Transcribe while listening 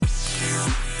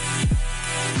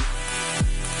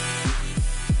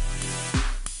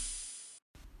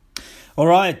All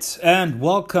right, and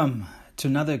welcome to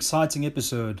another exciting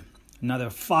episode, another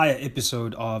fire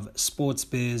episode of Sports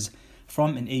Biz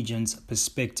from an agent's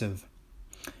perspective.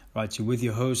 Right, you're with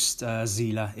your host,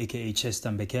 Zila, aka Chester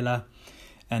Mbekela.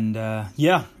 And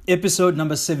episode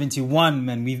number 71,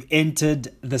 man. We've entered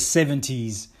the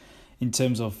 70s in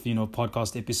terms of,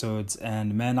 podcast episodes.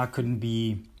 And man, I couldn't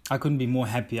be more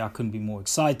happy. I couldn't be more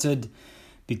excited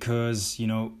because,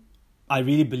 I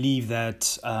really believe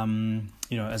that,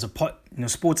 as a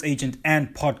sports agent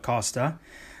and podcaster,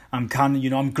 I'm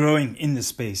I'm growing in the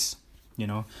space.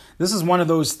 This is one of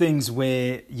those things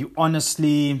where you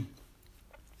honestly,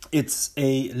 it's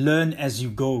a learn as you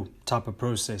go type of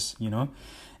process,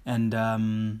 And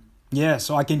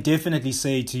so I can definitely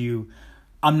say to you,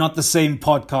 I'm not the same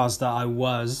podcaster I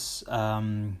was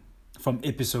from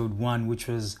episode 1, which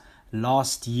was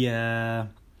last year.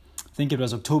 I think it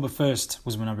was October 1st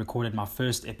was when I recorded my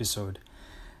first episode.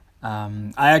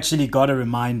 I actually got a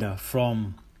reminder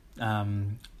from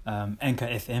Anchor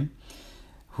FM,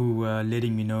 who were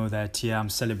letting me know that, I'm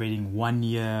celebrating 1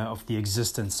 year of the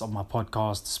existence of my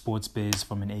podcast, Sports Biz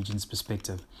from an agent's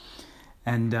perspective.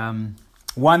 And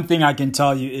one thing I can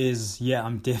tell you is,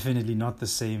 I'm definitely not the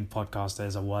same podcaster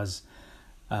as I was.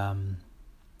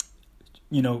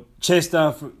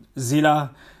 Chester,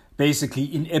 Zila, basically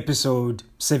in episode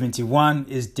 71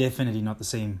 is definitely not the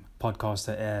same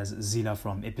podcaster as Zila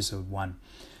from episode 1.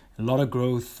 A lot of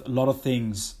growth, a lot of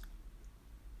things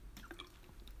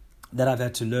that I've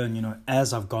had to learn,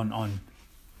 as I've gone on.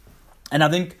 And I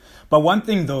think, but one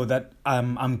thing though that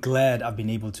I'm glad I've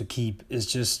been able to keep is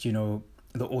just, the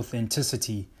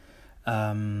authenticity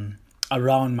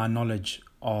around my knowledge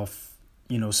of,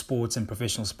 sports and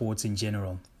professional sports in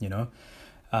general,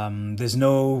 There's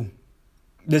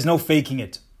no faking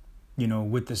it,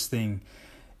 with this thing.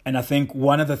 And I think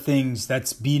one of the things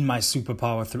that's been my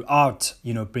superpower throughout,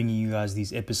 bringing you guys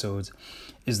these episodes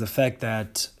is the fact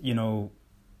that,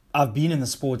 I've been in the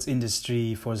sports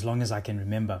industry for as long as I can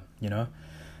remember,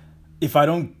 If I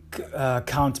don't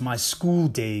count my school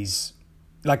days,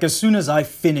 like as soon as I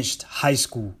finished high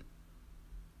school,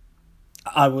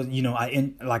 I was, I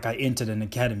entered an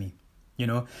academy,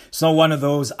 It's not one of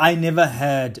those, I never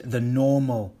had the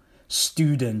normal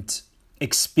student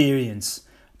experience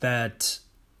that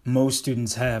most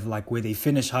students have, like where they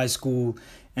finish high school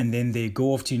and then they go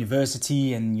off to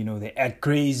university and, they act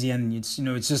crazy and it's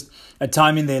just a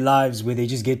time in their lives where they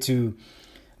just get to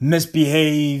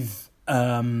misbehave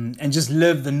and just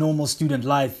live the normal student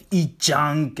life, eat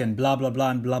junk and blah, blah, blah,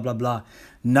 and blah, blah, blah.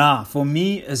 Nah, for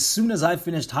me, as soon as I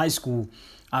finished high school,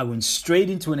 I went straight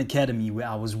into an academy where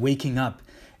I was waking up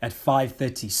at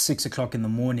 5:30, 6 o'clock in the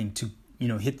morning to,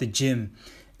 hit the gym.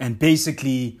 And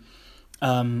basically,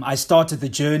 I started the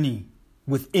journey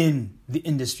within the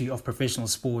industry of professional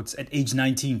sports at age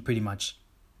 19, pretty much,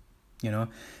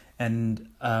 And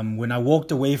when I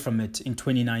walked away from it in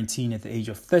 2019 at the age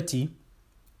of 30,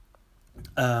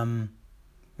 29,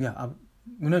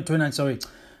 sorry.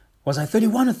 Was I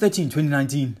 31 or 30 in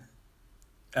 2019?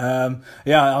 I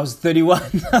was 31.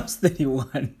 I was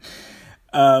 31.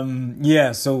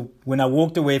 So when I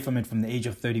walked away from it from the age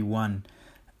of 31,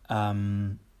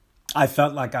 I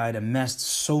felt like I had amassed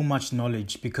so much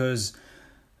knowledge because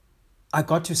I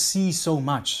got to see so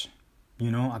much,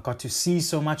 I got to see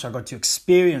so much. I got to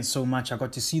experience so much. I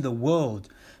got to see the world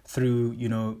through,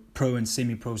 pro and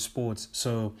semi-pro sports.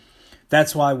 So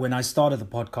that's why when I started the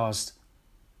podcast,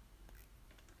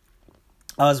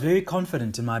 I was very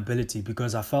confident in my ability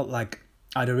because I felt like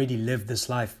I'd already lived this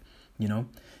life,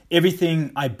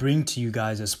 Everything I bring to you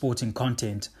guys as sporting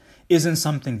content isn't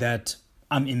something that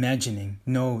I'm imagining.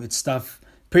 No, it's stuff,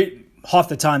 half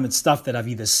the time it's stuff that I've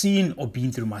either seen or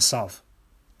been through myself,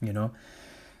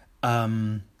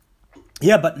 but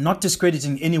not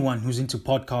discrediting anyone who's into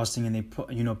podcasting and they,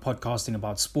 podcasting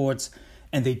about sports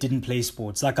and they didn't play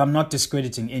sports. Like, I'm not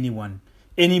discrediting anyone.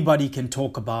 Anybody can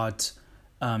talk about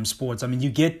sports. I mean, you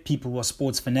get people who are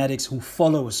sports fanatics who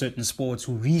follow a certain sports,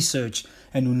 who research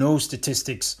and who know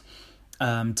statistics,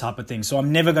 type of thing. So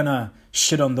I'm never gonna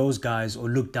shit on those guys or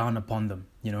look down upon them.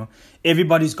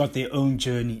 Everybody's got their own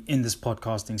journey in this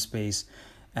podcasting space,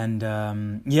 and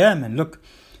man, look,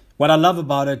 what I love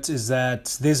about it is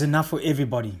that there's enough for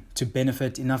everybody to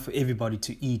benefit, enough for everybody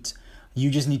to eat. You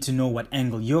just need to know what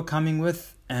angle you're coming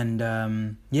with, and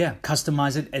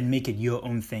customize it and make it your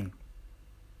own thing.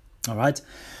 All right.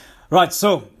 Right.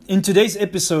 So in today's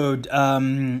episode,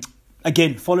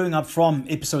 again, following up from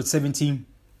episode 17,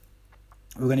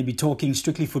 we're going to be talking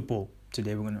strictly football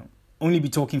today. We're going to only be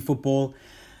talking football.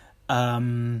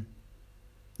 So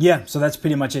that's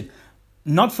pretty much it.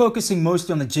 Not focusing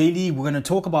mostly on the J League. We're going to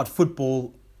talk about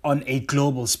football on a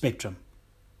global spectrum.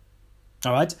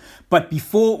 All right. But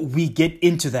before we get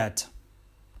into that,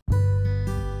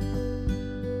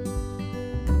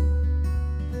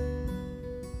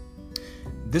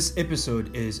 this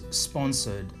episode is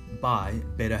sponsored by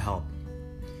BetterHelp.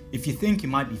 If you think you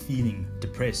might be feeling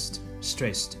depressed,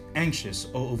 stressed, anxious,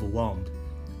 or overwhelmed,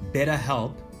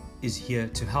 BetterHelp is here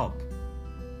to help.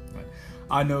 Right.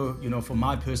 I know, from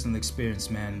my personal experience,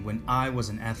 man, when I was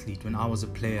an athlete, when I was a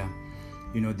player,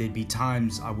 there'd be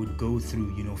times I would go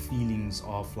through, feelings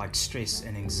of like stress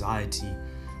and anxiety,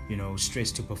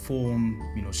 stress to perform,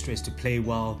 stress to play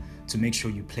well, to make sure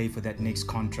you play for that next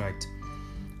contract.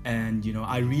 And,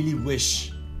 I really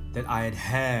wish that I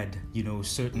had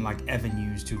certain like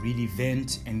avenues to really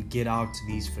vent and get out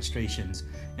these frustrations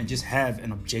and just have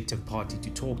an objective party to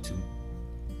talk to.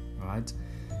 All right.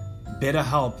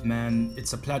 BetterHelp, man,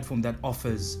 it's a platform that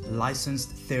offers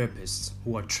licensed therapists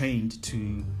who are trained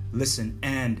to listen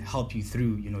and help you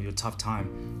through, your tough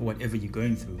time or whatever you're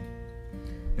going through.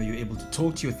 You're able to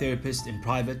talk to your therapist in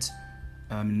private,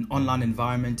 in an online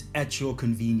environment at your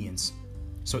convenience.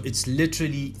 So it's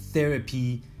literally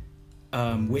therapy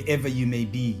wherever you may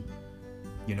be,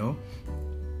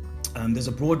 There's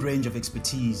a broad range of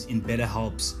expertise in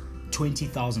BetterHelp's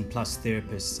 20,000 plus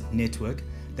therapists network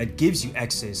that gives you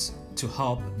access to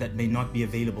help that may not be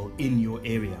available in your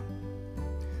area.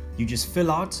 You just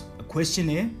fill out a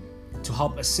questionnaire to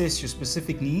help assess your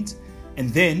specific needs, and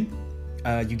then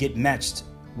you get matched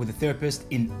with a therapist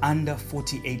in under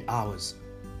 48 hours.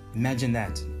 Imagine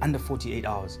that, under 48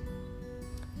 hours.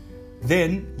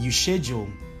 Then you schedule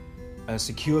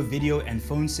secure video and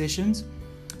phone sessions,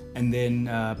 and then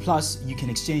plus you can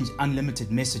exchange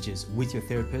unlimited messages with your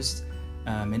therapist,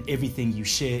 and everything you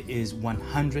share is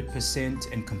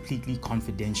 100% and completely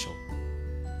confidential.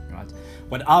 Right?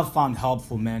 What I've found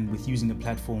helpful, man, with using a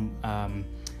platform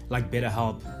like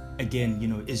BetterHelp, again,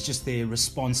 is just their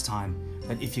response time.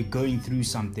 That if you're going through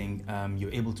something,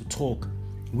 you're able to talk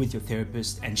with your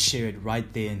therapist and share it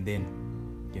right there and then.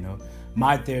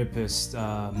 My therapist,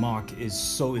 Mark, is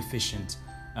so efficient,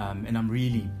 and I'm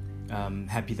really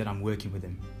happy that I'm working with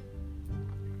him.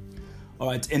 All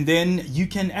right, and then you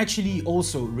can actually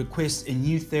also request a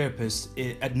new therapist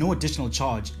at no additional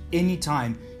charge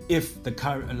anytime if the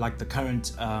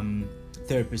current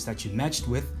therapist that you matched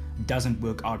with doesn't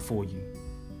work out for you.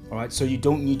 All right, so you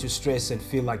don't need to stress and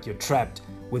feel like you're trapped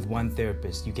with one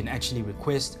therapist. You can actually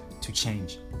request to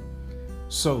change.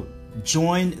 So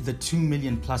join the 2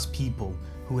 million plus people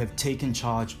who have taken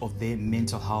charge of their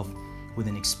mental health with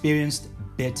an experienced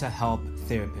BetterHelp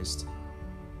therapist.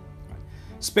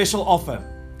 Special offer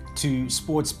to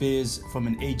Sports Biz from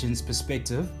an Agent's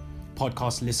Perspective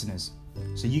podcast listeners.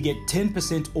 So you get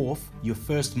 10% off your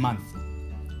first month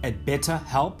at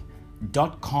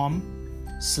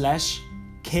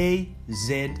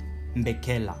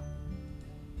betterhelp.com/KZMbekela.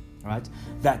 All right,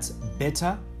 that's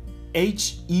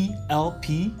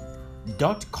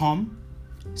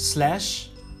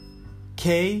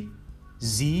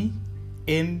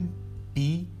betterhelp.com/KZMbekela.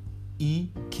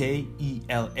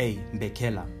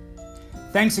 Bekela.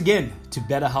 Thanks again to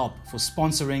BetterHelp for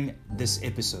sponsoring this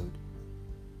episode.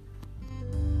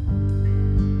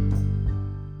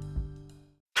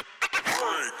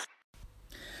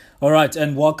 All right,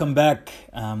 and welcome back.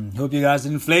 Hope you guys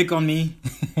didn't flake on me.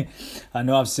 I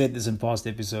know I've said this in past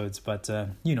episodes, but I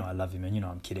love you, man.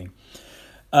 I'm kidding.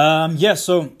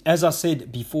 So as I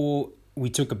said before we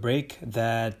took a break,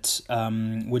 that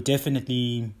we're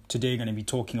definitely today going to be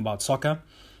talking about soccer,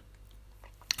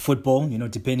 football,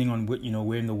 depending on what,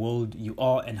 where in the world you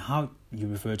are and how you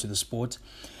refer to the sport.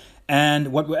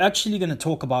 And what we're actually going to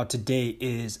talk about today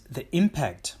is the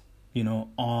impact,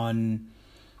 on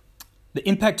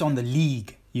the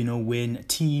league, when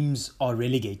teams are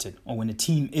relegated or when a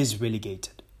team is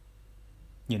relegated,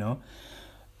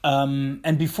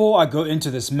 And before I go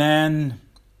into this, man,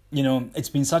 it's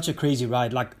been such a crazy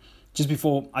ride. Like, just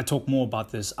before I talk more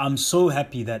about this, I'm so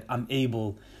happy that I'm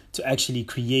able to actually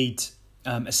create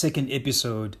a second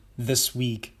episode this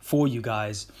week for you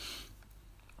guys.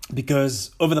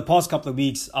 Because over the past couple of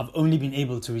weeks, I've only been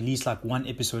able to release like one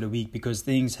episode a week because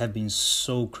things have been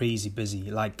so crazy busy,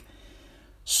 like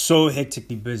so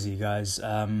hectically busy, guys.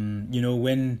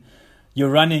 When you're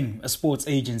running a sports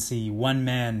agency, one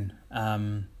man,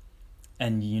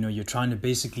 and you're trying to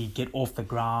basically get off the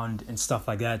ground and stuff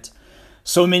like that,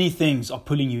 so many things are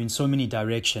pulling you in so many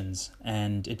directions,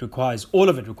 and all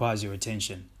of it requires your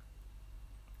attention.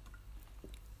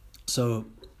 So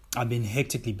I've been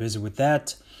hectically busy with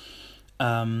that.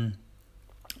 I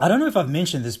don't know if I've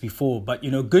mentioned this before, but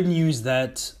good news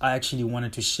that I actually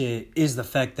wanted to share is the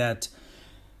fact that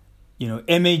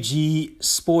MAG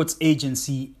Sports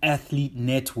Agency Athlete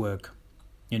Network,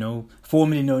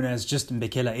 formerly known as just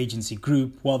Mbekela Agency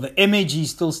Group. Well, the MAG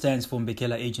still stands for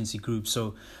Mbekela Agency Group.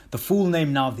 So the full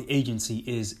name now of the agency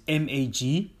is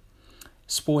MAG,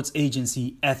 Sports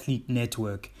Agency Athlete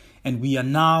Network. And we are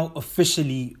now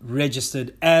officially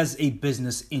registered as a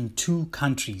business in 2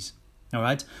 countries. All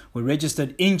right. We're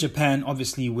registered in Japan,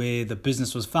 obviously, where the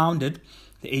business was founded.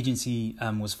 The agency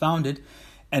was founded.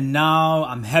 And now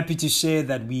I'm happy to share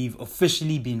that we've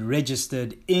officially been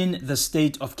registered in the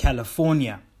state of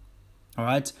California. All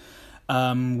right.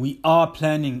 We are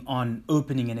planning on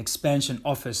opening an expansion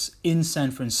office in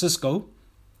San Francisco.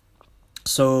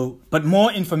 But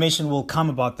more information will come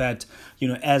about that,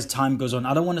 as time goes on.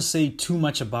 I don't want to say too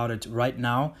much about it right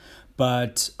now,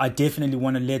 but I definitely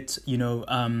want to let,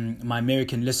 my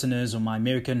American listeners or my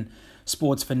American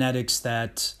sports fanatics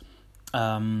that,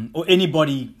 or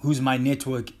anybody who's my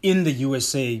network in the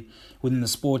USA within the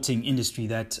sporting industry,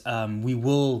 that we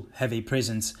will have a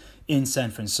presence in San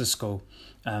Francisco.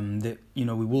 We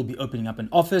will be opening up an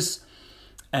office,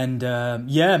 and I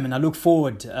look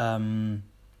forward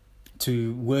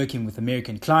to working with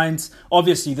American clients.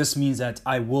 Obviously, this means that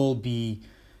I will be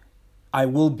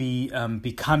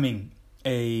becoming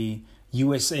a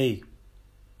USA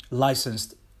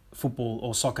licensed football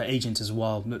or soccer agent as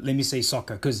well. Let me say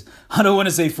soccer, because I don't want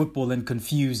to say football and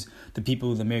confuse the people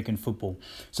with American football.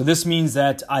 So this means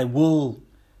that I will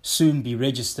soon be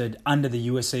registered under the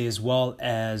USA as well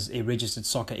as a registered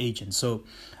soccer agent. So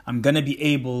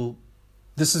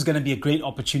this is going to be a great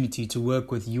opportunity to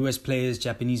work with US players,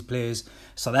 Japanese players,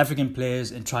 South African players,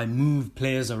 and try move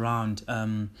players around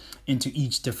into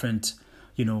each different,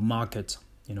 market,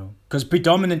 because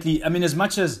predominantly, as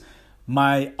much as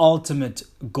my ultimate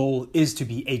goal is to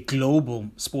be a global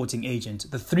sporting agent,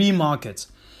 the 3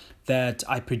 markets that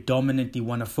I predominantly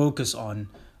want to focus on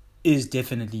is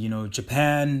definitely,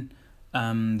 Japan,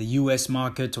 the US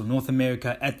market or North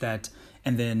America at that,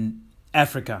 and then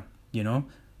Africa,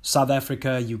 South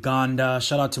Africa, Uganda.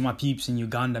 Shout out to my peeps in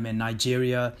Uganda, man,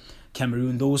 Nigeria,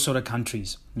 Cameroon, those sort of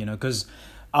countries, because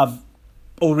I've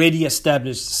already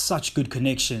established such good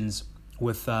connections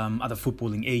with other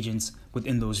footballing agents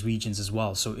within those regions as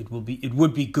well. So it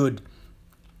would be good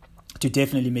to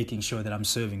definitely making sure that I'm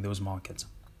serving those markets.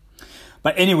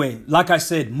 But anyway, like I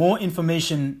said, more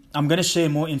information. I'm going to share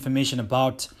more information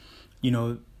about,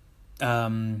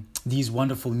 these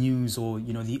wonderful news or,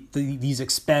 these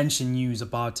expansion news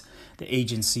about the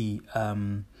agency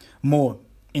more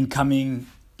in coming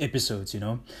episodes,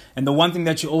 And the one thing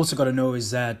that you also got to know is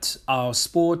that our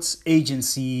sports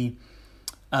agency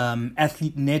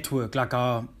athlete network, like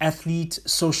our athlete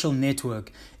social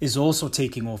network, is also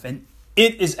taking off. And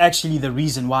it is actually the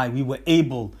reason why we were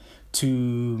able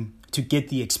to get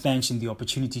the expansion, the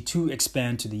opportunity to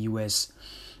expand to the US.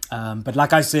 But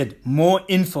like I said, more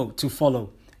info to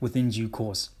follow within due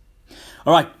course.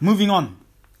 All right, moving on.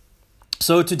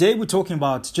 So today we're talking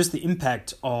about just the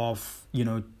impact of,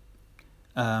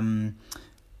 the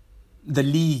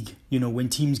league, when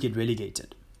teams get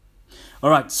relegated. All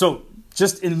right, so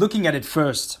just in looking at it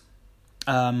first,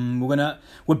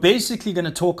 we're basically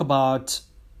gonna talk about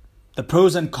the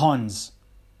pros and cons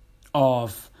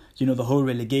of the whole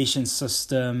relegation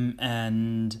system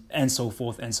and so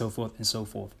forth and so forth and so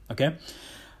forth. Okay,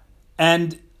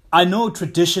 and I know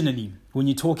traditionally when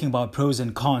you're talking about pros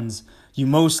and cons, you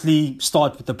mostly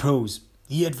start with the pros,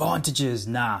 the advantages.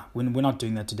 Nah, we're not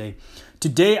doing that today.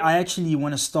 Today, I actually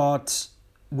want to start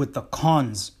with the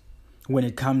cons when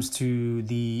it comes to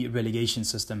the relegation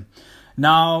system.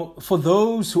 Now, for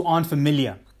those who aren't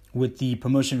familiar with the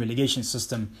promotion relegation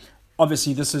system,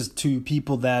 obviously this is to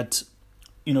people that,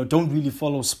 don't really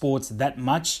follow sports that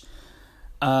much.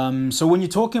 So when you're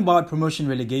talking about promotion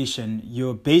relegation,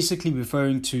 you're basically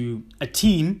referring to a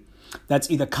team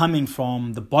that's either coming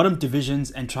from the bottom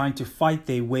divisions and trying to fight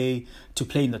their way to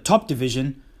play in the top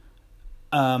division.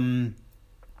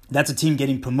 That's a team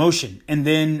getting promotion. And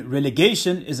then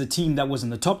relegation is a team that was in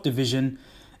the top division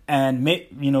and,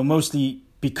 mostly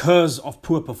because of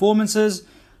poor performances,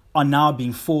 are now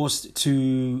being forced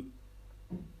to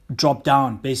drop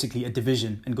down basically a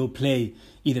division and go play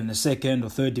either in the second or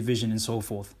third division and so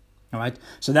forth. All right.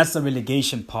 So that's the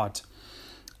relegation part.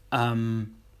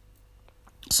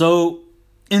 So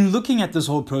in looking at this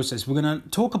whole process, we're going to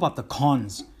talk about the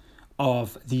cons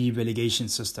of the relegation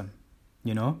system,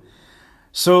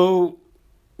 So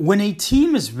when a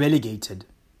team is relegated,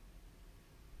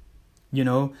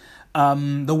 the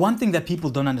one thing that people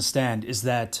don't understand is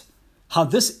that how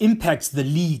this impacts the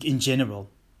league in general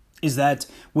is that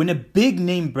when a big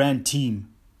name brand team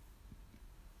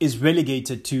is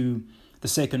relegated to the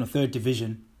second or third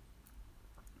division,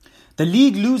 the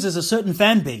league loses a certain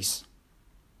fan base.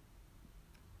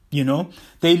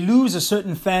 They lose a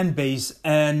certain fan base,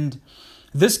 and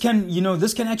this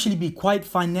can actually be quite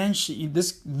financial.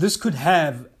 This could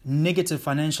have negative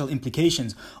financial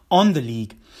implications on the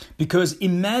league, because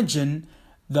imagine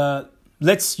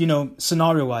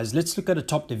scenario wise, let's look at a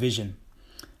top division.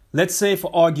 Let's say,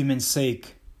 for argument's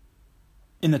sake,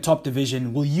 in the top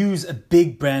division, we'll use a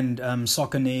big brand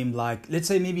soccer name like, let's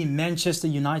say, maybe Manchester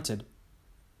United.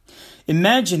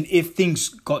 Imagine if things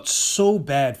got so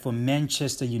bad for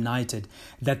Manchester United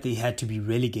that they had to be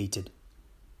relegated.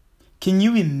 Can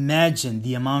you imagine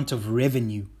the amount of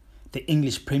revenue the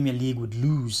English Premier League would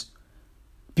lose?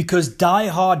 Because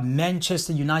die-hard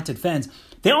Manchester United fans,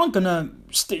 they aren't going to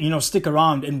stick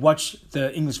around and watch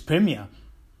the English Premier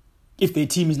if their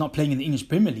team is not playing in the English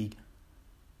Premier League.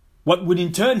 What would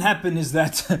in turn happen is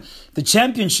that the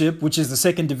Championship, which is the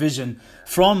second division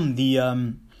from the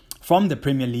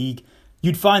Premier League,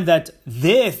 you'd find that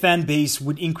their fan base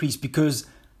would increase, because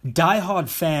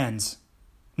die-hard fans,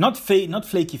 not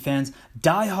flaky fans,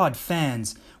 die-hard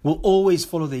fans will always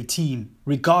follow their team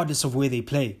regardless of where they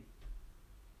play.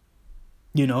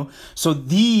 So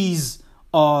these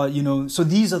are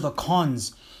the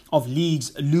cons of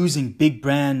leagues losing big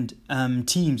brand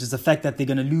teams, is the fact that they're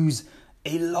going to lose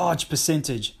a large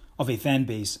percentage of a fan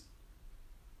base.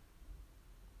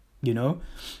 The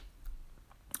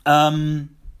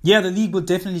league will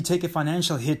definitely take a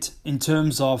financial hit in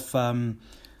terms of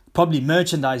probably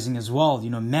merchandising as well,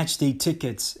 match day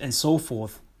tickets and so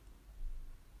forth.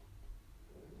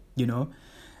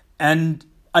 And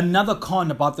another con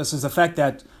about this is the fact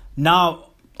that now,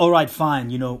 all right,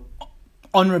 fine,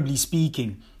 honorably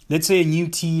speaking, let's say a new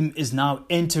team is now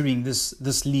entering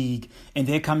this league and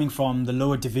they're coming from the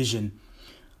lower division.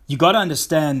 You got to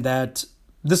understand that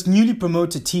this newly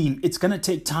promoted team, it's going to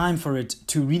take time for it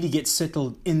to really get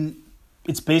settled in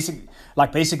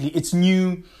basically its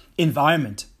new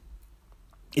environment,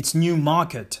 its new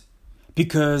market.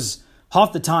 Because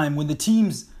half the time when the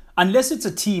teams, unless it's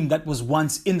a team that was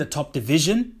once in the top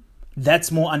division, that's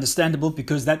more understandable,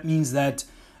 because that means that,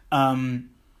 the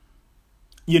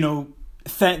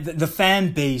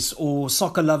fan base or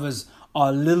soccer lovers are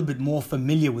a little bit more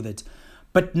familiar with it.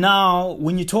 But now,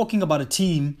 when you're talking about a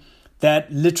team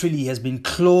that literally has been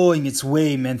clawing its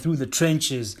way, man, through the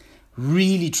trenches,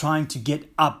 really trying to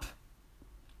get up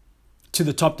to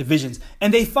the top divisions,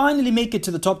 and they finally make it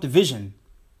to the top division.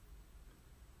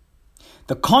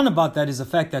 The con about that is the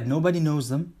fact that nobody knows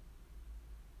them.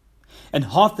 And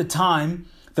half the time,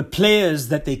 the players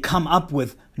that they come up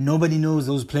with, nobody knows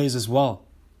those players as well.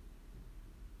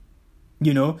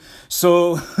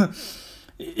 So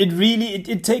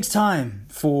it takes time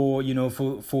for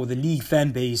the league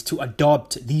fan base to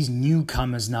adopt these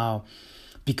newcomers now,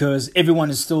 because everyone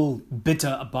is still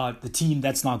bitter about the team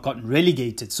that's now gotten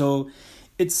relegated. So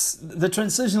the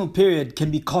transitional period can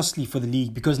be costly for the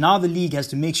league, because now the league has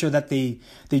to make sure that they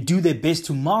do their best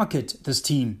to market this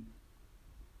team.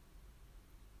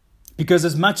 Because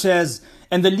as much as,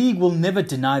 and the league will never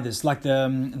deny this, like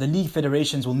the league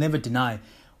federations will never deny,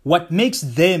 what makes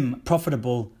them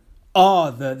profitable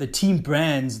are the team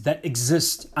brands that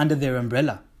exist under their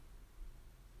umbrella.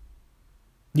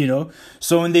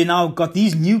 So when they now got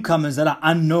these newcomers that are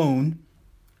unknown,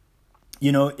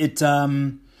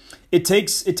 it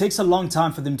takes a long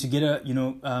time for them to get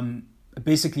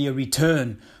basically a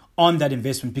return on that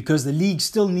investment, because the league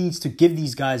still needs to give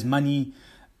these guys money.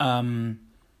 They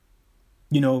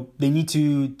need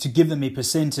to give them a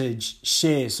percentage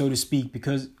share, so to speak,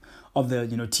 because of the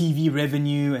TV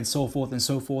revenue and so forth and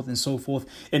so forth and so forth,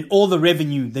 and all the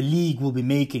revenue the league will be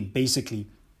making basically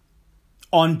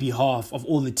on behalf of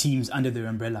all the teams under their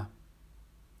umbrella.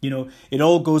 It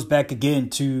all goes back again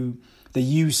to the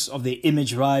use of the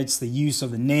image rights, the use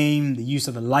of the name, the use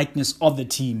of the likeness of the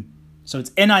team. So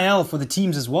it's NIL for the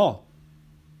teams as well,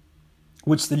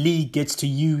 which the league gets to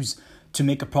use to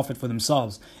make a profit for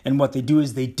themselves. And what they do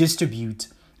is they distribute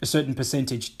a certain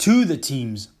percentage to the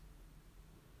teams,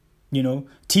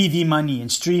 TV money and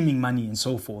streaming money and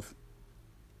so forth.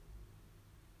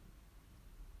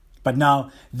 But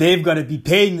now they've got to be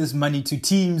paying this money to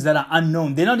teams that are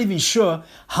unknown. They're not even sure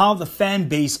how the fan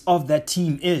base of that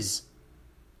team is.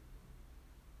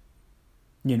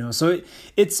 So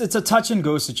it's a touch and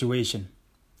go situation.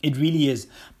 It really is.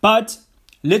 But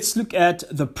let's look at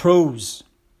the pros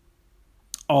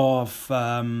of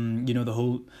the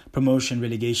whole promotion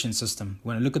relegation system.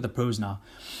 We're going to look at the pros now.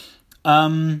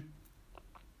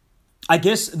 I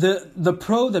guess the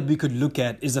pro that we could look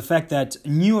at is the fact that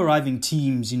new arriving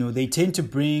teams, they tend to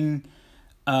bring,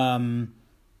 new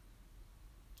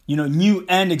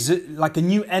and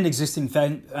existing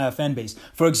fan base.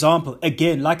 For example,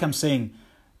 again, like I'm saying,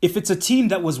 if it's a team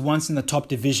that was once in the top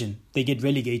division, they get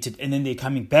relegated and then they're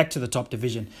coming back to the top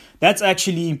division, that's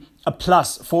actually a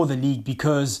plus for the league,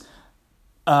 because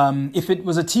if it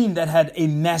was a team that had a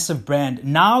massive brand,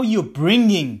 now you're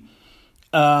bringing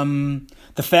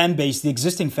the fan base, the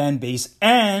existing fan base,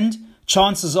 and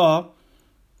chances are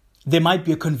there might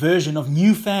be a conversion of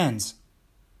new fans.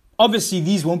 Obviously,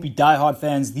 these won't be diehard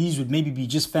fans. These would maybe be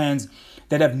just fans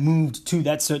that have moved to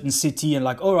that certain city and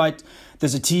like, all right,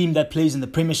 there's a team that plays in the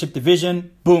Premiership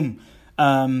division. Boom.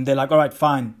 They're like, all right,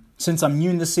 fine. Since I'm new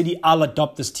in the city, I'll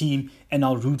adopt this team and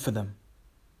I'll root for them.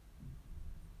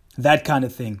 That kind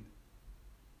of thing.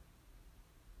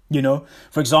 You know,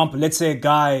 for example, let's say a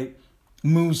guy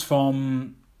moves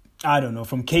from, I don't know,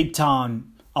 from Cape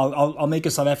Town. I'll make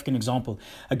a South African example.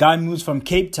 A guy moves from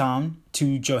Cape Town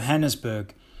to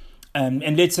Johannesburg.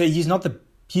 And let's say he's not a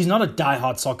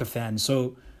diehard soccer fan.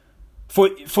 So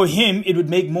for him, it would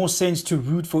make more sense to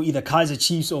root for either Kaizer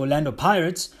Chiefs or Orlando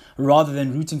Pirates rather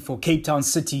than rooting for Cape Town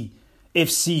City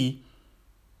FC,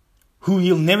 who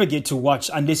he'll never get to watch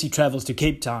unless he travels to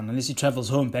Cape Town, unless he travels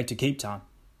home back to Cape Town.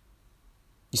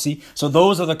 You see? So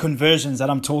those are the conversions that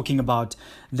I'm talking about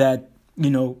that, you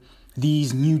know,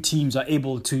 these new teams are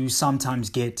able to sometimes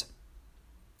get.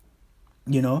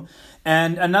 You know,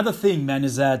 and another thing, man,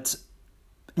 is that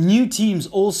new teams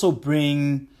also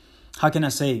bring, how can I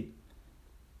say,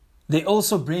 they're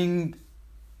also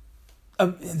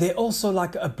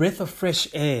like a breath of fresh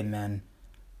air, man.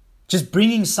 Just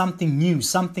bringing something new,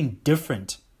 something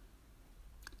different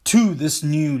to this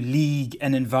new league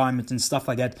and environment and stuff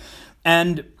like that.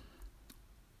 And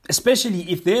especially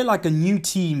if they're like a new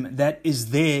team that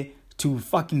is there to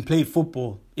fucking play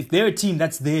football. If they're a team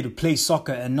that's there to play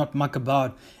soccer and not muck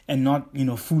about and not, you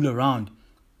know, fool around.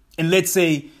 And let's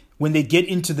say when they get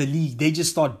into the league, they just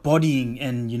start bodying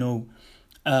and, you know,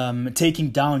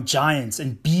 taking down giants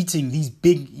and beating these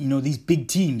big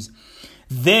teams.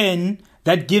 Then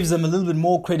that gives them a little bit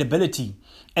more credibility.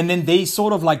 And then they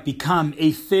sort of like become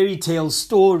a fairy tale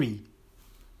story.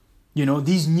 You know,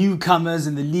 these newcomers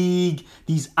in the league,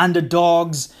 these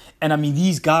underdogs. And I mean,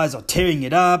 these guys are tearing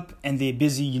it up and they're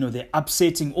busy, you know, they're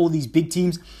upsetting all these big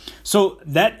teams. So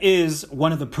that is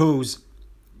one of the pros.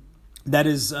 That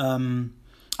is,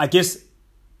 I guess,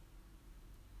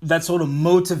 that sort of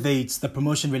motivates the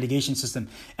promotion relegation system.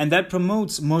 And that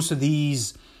promotes most of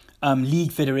these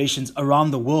league federations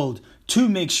around the world to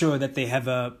make sure that they have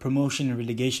a promotion and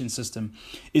relegation system,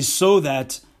 is so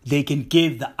that they can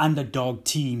give the underdog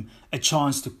team a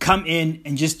chance to come in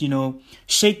and just, you know,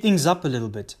 shake things up a little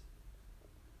bit.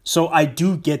 So I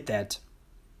do get that.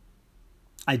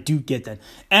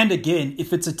 And again,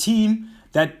 if it's a team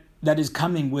that is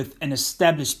coming with an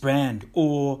established brand,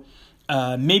 or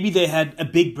maybe they had a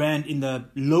big brand in the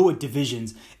lower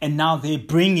divisions and now they're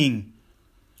bringing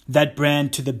that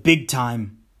brand to the big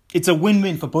time, it's a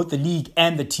win-win for both the league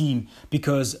and the team,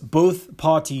 because both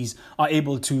parties are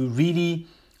able to really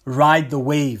ride the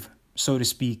wave, so to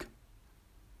speak.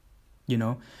 You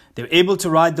know, they're able to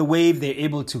ride the wave. They're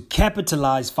able to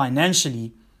capitalize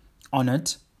financially on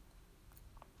it.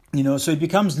 You know, so it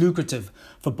becomes lucrative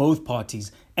for both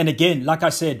parties. And again, like I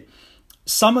said,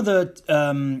 some of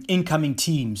the incoming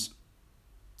teams,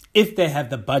 if they have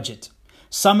the budget,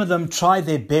 some of them try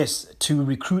their best to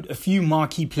recruit a few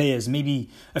marquee players, maybe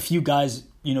a few guys,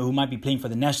 you know, who might be playing for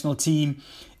the national team.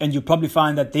 And you'll probably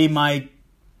find that they might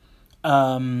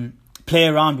play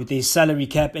around with their salary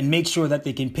cap and make sure that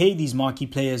they can pay these marquee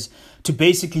players to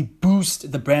basically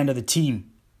boost the brand of the team.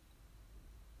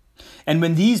 And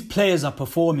when these players are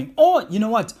performing, or you know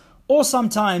what, or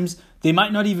sometimes they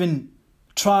might not even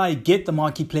try get the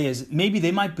marquee players. Maybe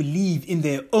they might believe in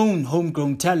their own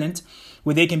homegrown talent,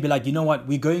 where they can be like, you know what,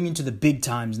 we're going into the big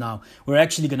times now. We're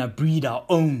actually going to breed our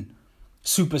own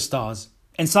superstars.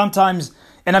 And sometimes,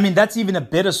 and I mean, that's even a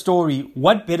better story.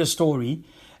 What better story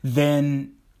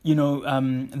than, you know,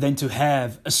 than to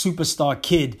have a superstar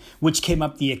kid which came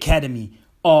up the academy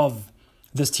of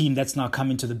this team that's now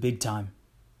coming to the big time.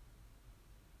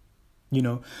 You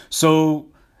know, so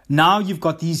now you've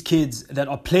got these kids that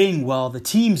are playing well, the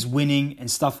team's winning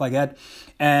and stuff like that.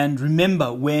 And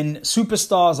remember, when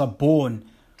superstars are born,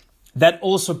 that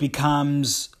also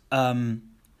becomes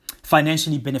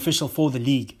financially beneficial for the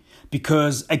league.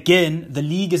 Because again, the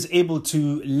league is able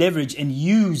to leverage and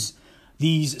use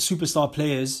these superstar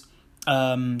players,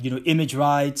 image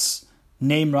rights,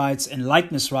 name rights, and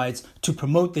likeness rights to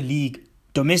promote the league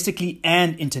domestically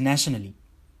and internationally.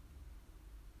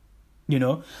 You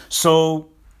know, so,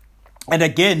 and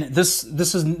again, this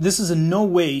is in no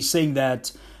way saying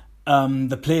that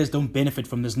the players don't benefit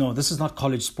from this. No, this is not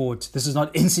college sport. This is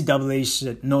not NCAA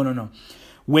shit. No.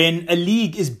 when a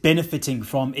league is benefiting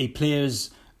from a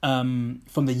player's, from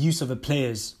the use of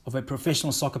a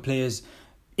professional soccer player's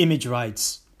image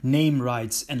rights, name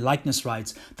rights, and likeness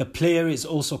rights, the player is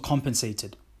also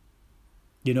compensated.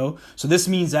 So this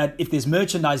means that if there's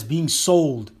merchandise being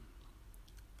sold,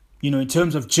 in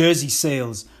terms of jersey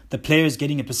sales, the player is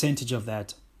getting a percentage of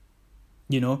that.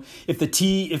 If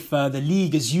the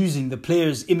league is using the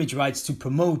players' image rights to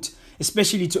promote,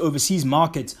 especially to overseas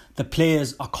markets, the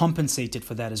players are compensated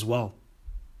for that as well.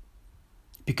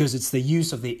 Because it's the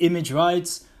use of their image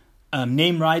rights,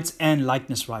 name rights, and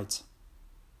likeness rights.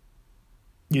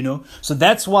 So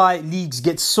that's why leagues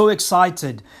get so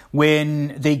excited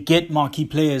when they get marquee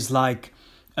players like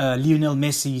Lionel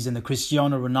Messi's and the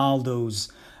Cristiano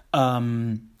Ronaldo's.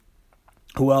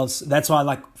 Who else? That's why,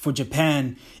 like, for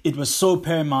Japan, it was so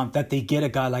paramount that they get a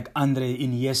guy like Andre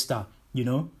Iniesta,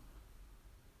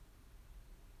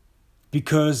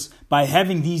 Because by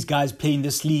having these guys play in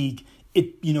this league,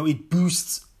 it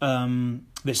boosts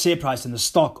the share price and the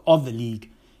stock of the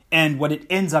league. And what it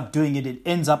ends up doing, it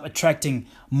ends up attracting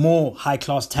more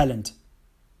high-class talent.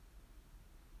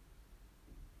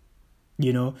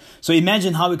 So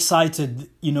imagine how excited,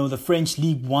 the French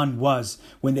Ligue 1 was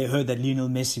when they heard that Lionel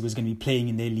Messi was going to be playing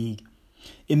in their league.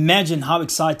 Imagine how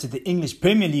excited the English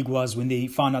Premier League was when they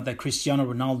found out that Cristiano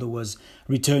Ronaldo was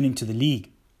returning to the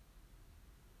league.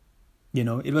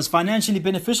 It was financially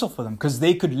beneficial for them because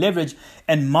they could leverage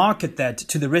and market that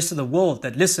to the rest of the world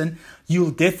that, listen,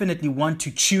 you'll definitely want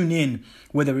to tune in,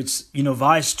 whether it's,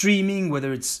 via streaming,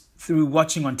 whether it's through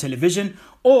watching on television,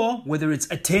 or whether it's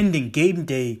attending game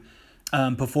day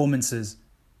performances,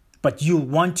 but you'll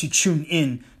want to tune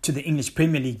in to the English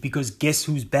Premier League because guess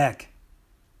who's back?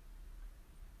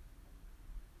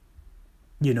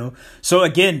 So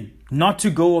again, not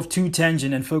to go off too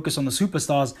tangent and focus on the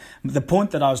superstars, the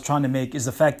point that I was trying to make is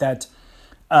the fact that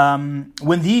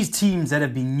when these teams that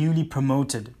have been newly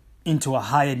promoted into a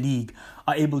higher league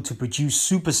are able to produce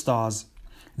superstars,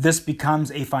 this becomes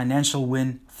a financial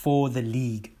win for the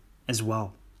league as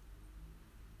well.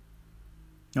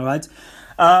 All right.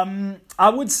 I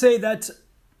would say that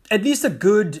at least a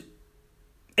good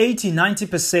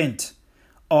 80-90%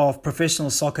 of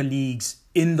professional soccer leagues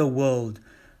in the world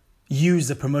use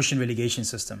the promotion relegation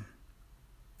system.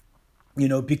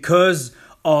 Because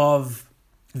of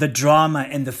the drama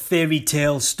and the fairy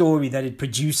tale story that it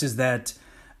produces that,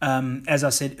 as I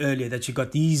said earlier, that you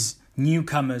got these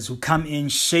newcomers who come in,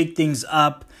 shake things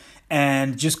up,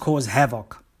 and just cause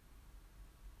havoc.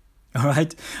 All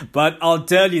right. But I'll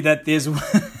tell you that there's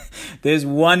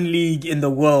one league in the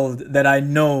world that I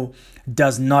know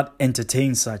does not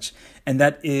entertain such, and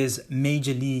that is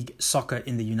Major League Soccer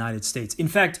in the United States. In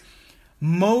fact,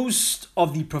 most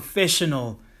of the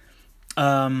professional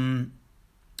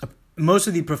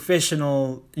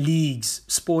leagues,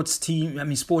 sports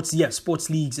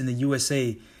leagues in the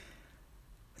USA,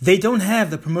 they don't have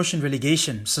the promotion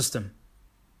relegation system.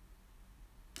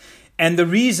 And the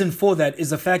reason for that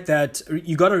is the fact that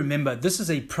you got to remember, this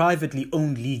is a privately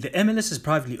owned league. The MLS is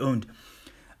privately owned.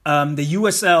 The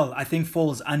USL, I think,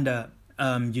 falls under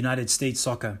United States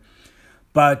Soccer.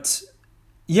 But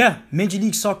yeah, Major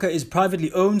League Soccer is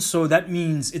privately owned, so that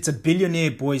means it's a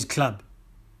billionaire boys club,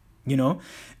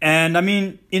 And I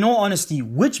mean, in all honesty,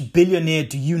 which billionaire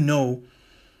do you know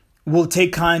will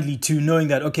take kindly to knowing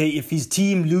that, okay, if his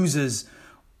team loses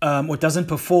or doesn't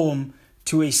perform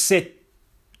to a set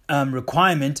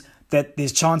requirement, that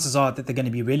there's chances are that they're going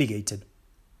to be relegated?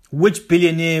 Which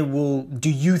billionaire do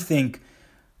you think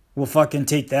will fucking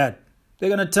take that? They're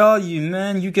going to tell you,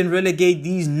 man, you can relegate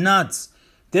these nuts.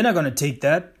 They're not going to take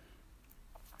that.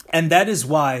 And that is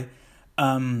why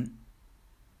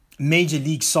Major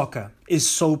League Soccer is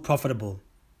so profitable.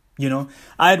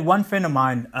 I had one friend of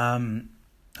mine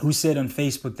who said on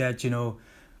Facebook that,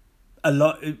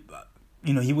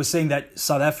 he was saying that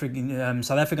South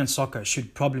African soccer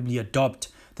should probably adopt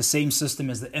the same system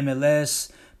as the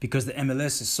MLS because the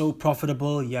MLS is so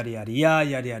profitable, yada, yada, yada,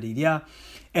 yada, yada, yada.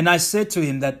 And I said to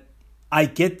him that I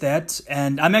get that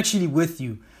and I'm actually with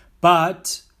you.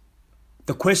 But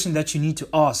the question that you need to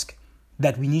ask,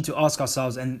 that we need to ask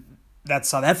ourselves, and that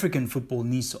South African football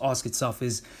needs to ask itself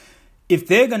is, if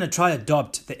they're going to try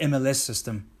adopt the MLS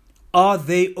system, are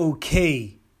they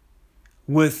okay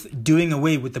with doing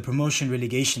away with the promotion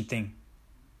relegation thing?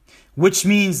 Which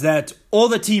means that all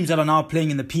the teams that are now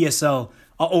playing in the PSL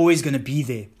are always going to be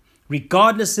there.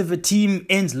 Regardless if a team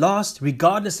ends last,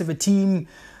 regardless if a team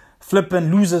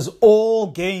flipping loses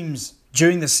all games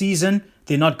during the season,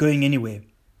 they're not going anywhere.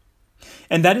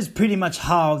 And that is pretty much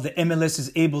how the MLS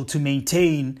is able to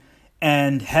maintain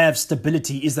and have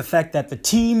stability, is the fact that the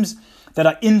teams that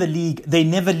are in the league, they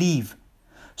never leave.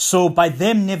 So by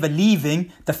them never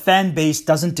leaving, the fan base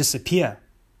doesn't disappear.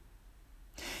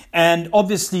 And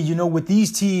obviously, with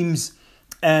these teams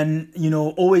and,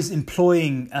 always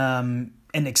employing and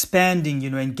expanding,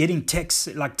 and getting tech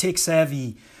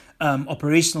savvy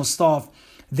operational staff,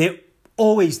 they're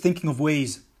always thinking of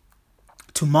ways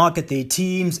to market their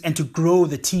teams and to grow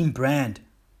the team brand.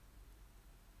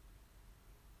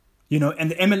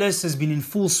 And the MLS has been in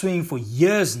full swing for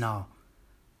years now.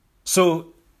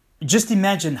 So just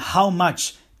imagine how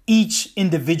much each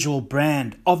individual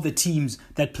brand of the teams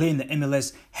that play in the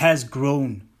MLS has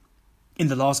grown in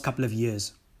the last couple of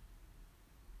years.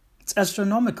 It's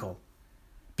astronomical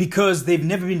because they've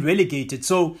never been relegated.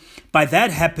 So by that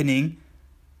happening,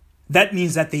 that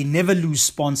means that they never lose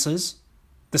sponsors.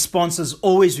 The sponsors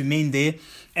always remain there.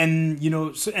 And,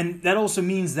 and that also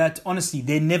means that, honestly,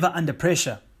 they're never under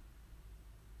pressure.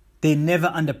 They're never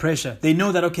under pressure. They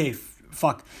know that, okay,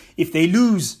 if they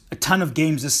lose a ton of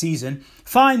games this season,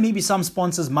 fine, maybe some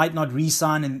sponsors might not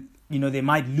re-sign and, they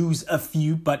might lose a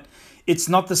few, but it's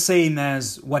not the same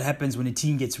as what happens when a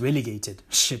team gets relegated.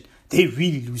 Shit, they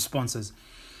really lose sponsors.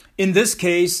 In this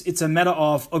case, it's a matter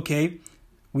of, okay,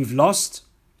 we've lost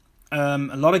a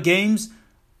lot of games.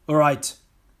 All right,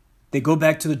 they go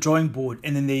back to the drawing board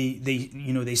and then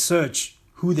they search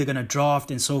who they're going to draft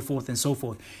and so forth and so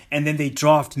forth. And then they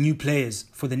draft new players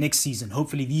for the next season.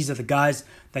 Hopefully these are the guys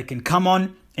that can come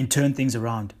on and turn things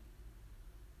around.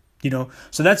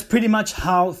 So that's pretty much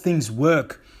how things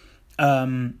work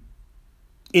in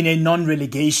a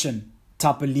non-relegation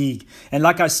type of league. And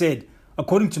like I said,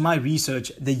 according to my research,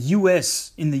 in the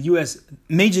US,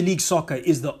 Major League Soccer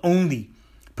is the only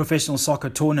professional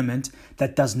soccer tournament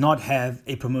that does not have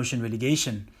a promotion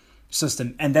relegation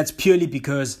system, and that's purely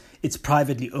because it's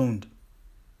privately owned.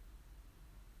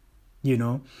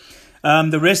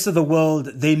 The rest of the world,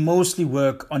 they mostly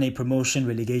work on a promotion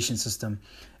relegation system,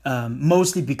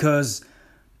 mostly because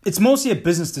it's mostly a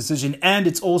business decision, and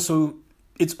it's all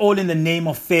in the name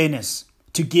of fairness,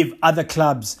 to give other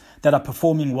clubs that are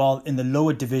performing well in the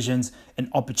lower divisions an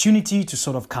opportunity to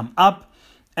sort of come up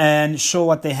and show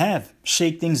what they have,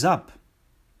 shake things up.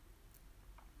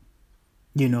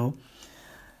 So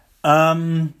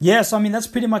that's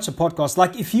pretty much a podcast.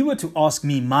 Like, if you were to ask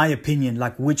me my opinion,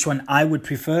 like which one I would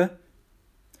prefer,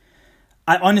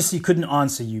 I honestly couldn't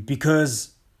answer you,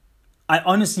 because I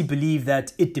honestly believe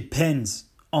that it depends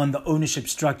on the ownership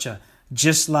structure.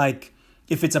 Just like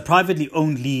if it's a privately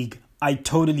owned league, I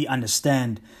totally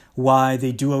understand why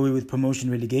they do away with promotion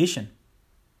relegation,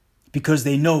 because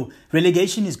they know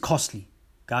relegation is costly,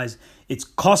 guys. It's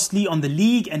costly on the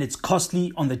league and it's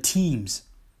costly on the teams.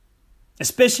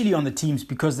 Especially on the teams,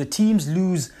 because the teams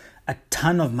lose a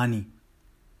ton of money.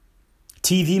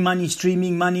 TV money,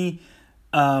 streaming money,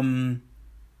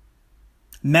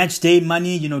 match day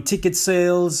money, ticket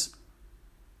sales.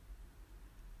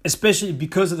 Especially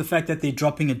because of the fact that they're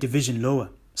dropping a division lower.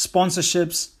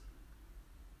 Sponsorships.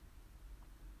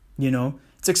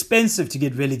 It's expensive to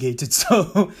get relegated.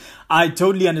 So I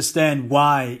totally understand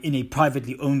why in a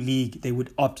privately owned league they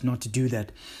would opt not to do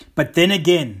that. But then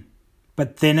again,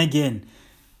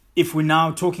 if we're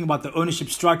now talking about the ownership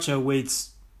structure where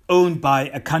it's owned by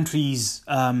a country's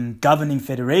governing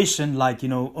federation, like,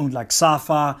 owned like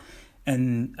SAFA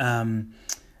and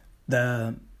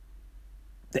the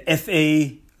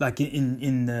FA, like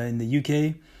in the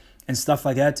UK and stuff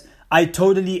like that, I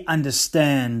totally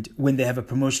understand when they have a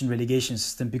promotion relegation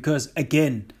system, because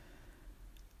again,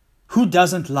 who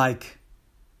doesn't like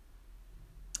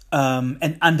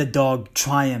an underdog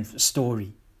triumph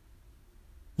story?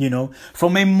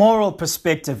 From a moral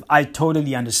perspective, I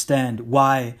totally understand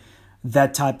why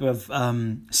that type of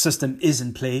system is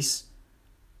in place.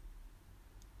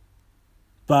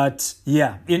 But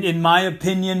yeah, in my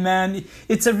opinion, man,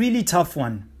 it's a really tough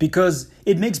one, because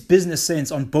it makes business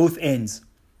sense on both ends.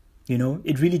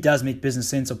 It really does make business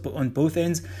sense on both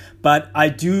ends. But I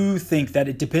do think that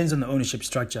it depends on the ownership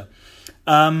structure.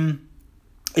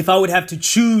 If I would have to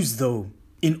choose, though,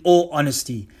 in all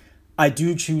honesty, I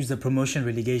do choose the promotion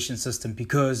relegation system,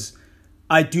 because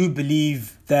I do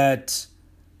believe that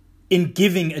in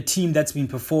giving a team that's been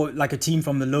performed, like a team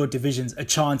from the lower divisions, a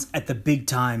chance at the big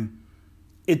time,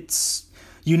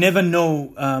 you never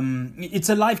know. It's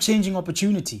a life-changing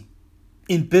opportunity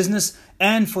in business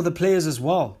and for the players as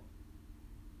well.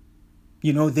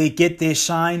 They get their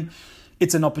shine.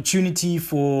 It's an opportunity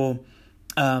for,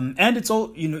 and it's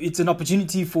an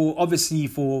opportunity for, obviously,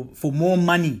 for more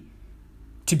money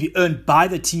to be earned by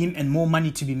the team and more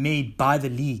money to be made by the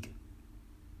league.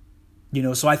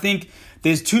 So I think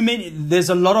there's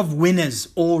a lot of winners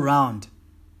all round.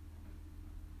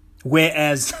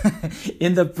 Whereas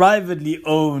in the privately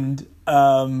owned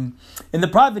In the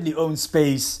privately owned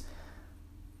space,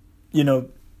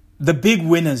 the big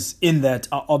winners in that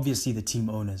are obviously the team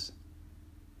owners.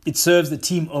 It serves the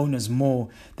team owners more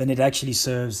than it actually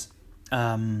serves,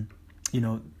 the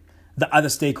other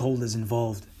stakeholders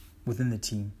involved within the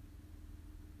team.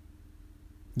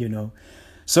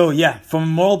 So yeah, from a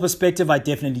moral perspective, I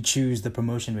definitely choose the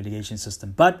promotion relegation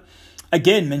system. But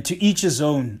again, man, to each his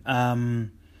own. I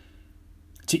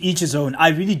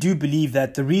really do believe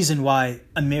that the reason why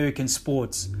American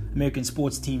sports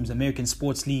teams, American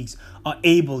sports leagues are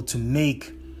able to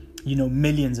make,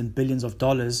 millions and billions of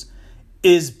dollars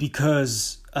is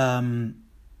because of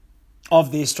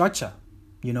their structure,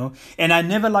 And I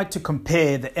never like to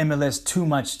compare the MLS too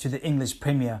much to the English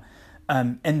Premier.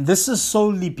 And this is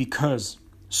solely because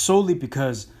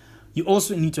you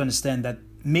also need to understand that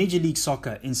Major League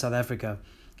Soccer in South Africa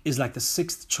is like the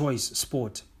 6th choice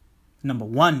sport. Number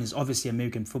 1 is obviously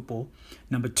American football.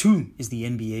 Number 2 is the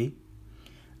NBA.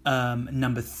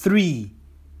 Number 3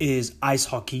 is ice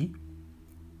hockey.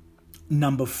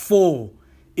 Number 4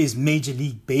 is Major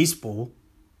League Baseball.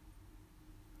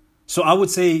 So I would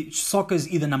say soccer is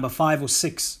either number 5 or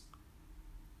 6.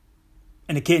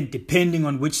 And again, depending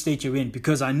on which state you're in,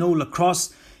 because I know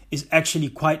lacrosse is actually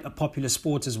quite a popular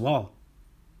sport as well.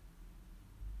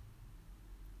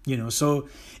 So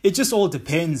it just all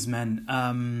depends,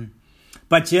 man.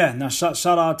 But yeah, now shout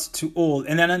out to all.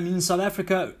 And then in South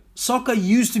Africa, soccer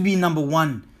used to be number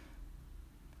 1.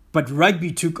 But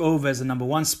rugby took over as the number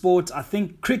 1 sport. I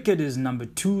think cricket is number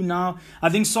 2 now. I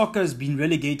think soccer has been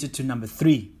relegated to number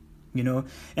 3,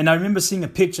 And I remember seeing a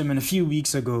picture, a few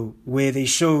weeks ago where they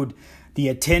showed the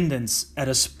attendance at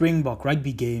a Springbok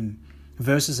rugby game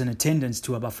versus an attendance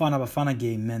to a Bafana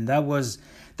game. Man, that was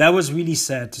really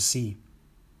sad to see.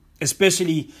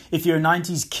 Especially if you're a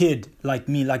 90s kid like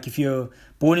me, like if you're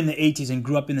born in the 80s and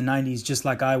grew up in the 90s, just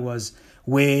like I was,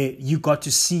 where you got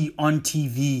to see on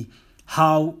TV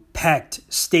how packed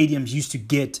stadiums used to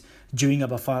get during a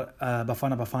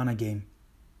Bafana game.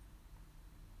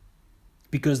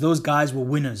 Because those guys were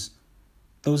winners.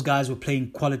 Those guys were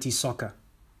playing quality soccer.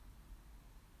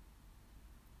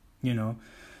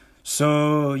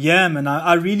 So yeah, man,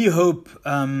 I really hope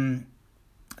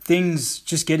things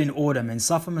just get in order, man.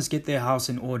 SAFA must get their house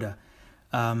in order.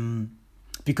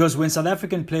 Because when South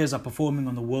African players are performing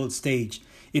on the world stage,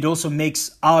 it also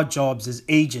makes our jobs as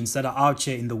agents that are out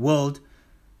here in the world.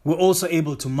 We're also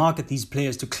able to market these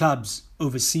players to clubs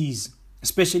overseas,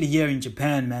 especially here in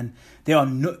Japan, man. There are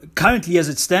currently, as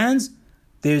it stands,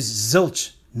 there's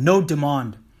zilch, no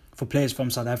demand for players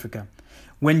from South Africa.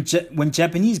 When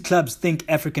Japanese clubs think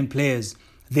African players,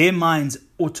 their minds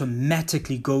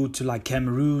automatically go to like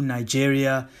Cameroon,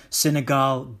 Nigeria,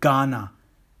 Senegal, Ghana,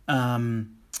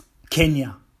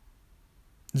 Kenya.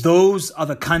 Those are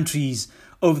the countries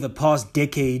over the past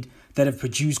decade that have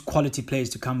produced quality players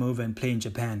to come over and play in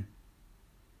Japan.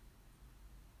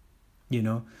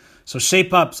 So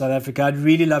shape up, South Africa. I'd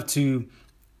really love to,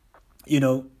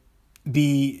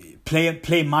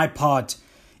 play my part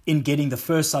in getting the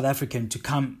first South African to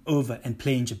come over and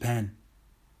play in Japan.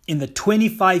 In the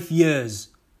 25 years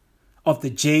of the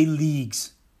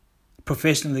J-League's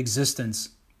professional existence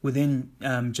within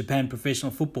Japan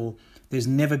professional football, there's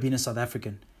never been a South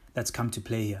African that's come to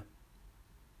play here.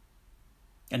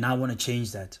 And I want to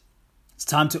change that. It's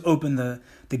time to open the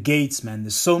gates, man.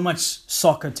 There's so much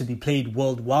soccer to be played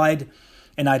worldwide,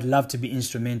 and I'd love to be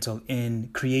instrumental in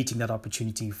creating that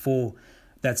opportunity for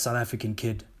that South African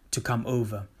kid to come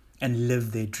over and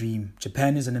live their dream.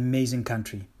 Japan is an amazing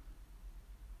country.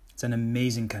 It's an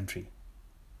amazing country.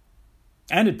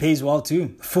 And it pays well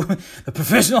too. The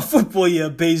professional football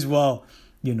here pays well,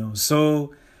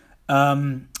 So,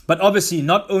 but obviously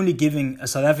not only giving a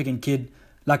South African kid,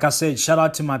 like I said, shout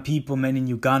out to my people, man, in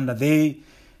Uganda. They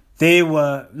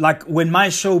were, like, when my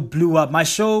show blew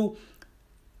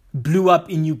up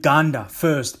in Uganda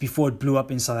first before it blew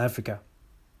up in South Africa.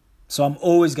 So I'm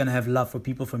always going to have love for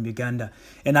people from Uganda.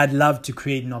 And I'd love to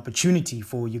create an opportunity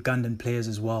for Ugandan players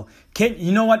as well.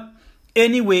 You know what?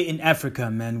 Anywhere in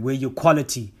Africa, man, where you're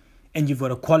quality and you've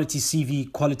got a quality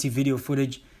CV, quality video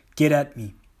footage, get at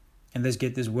me. And let's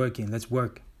get this working. Let's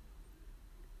work.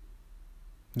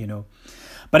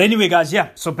 But anyway, guys,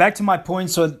 yeah. So back to my point.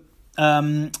 So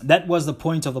that was the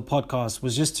point of the podcast,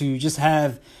 was just to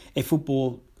have a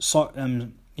football /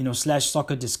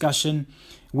 soccer discussion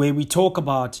where we talk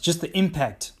about just the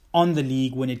impact on the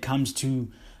league when it comes to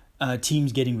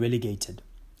teams getting relegated.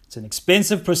 It's an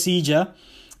expensive procedure.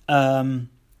 And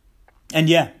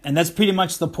that's pretty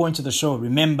much the point of the show.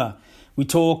 Remember, we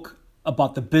talk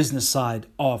about the business side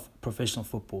of professional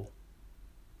football.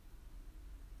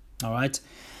 All right.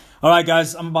 All right,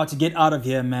 guys, I'm about to get out of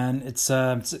here, man. It's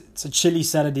a chilly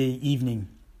Saturday evening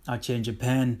out here in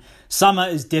Japan. Summer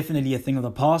is definitely a thing of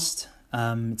the past.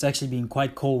 It's actually been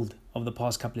quite cold over the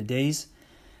past couple of days.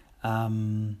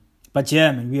 But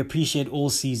yeah, man, we appreciate all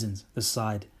seasons this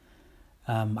side.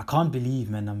 I can't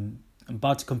believe, man, I'm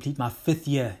about to complete my 5th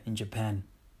year in Japan,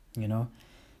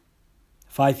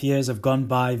 5 years have gone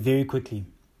by very quickly.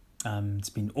 It's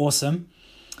been awesome.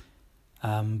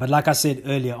 But like I said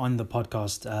earlier on the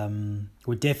podcast,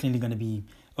 we're definitely going to be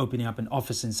opening up an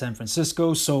office in San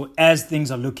Francisco. So as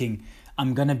things are looking,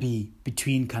 I'm going to be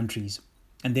between countries.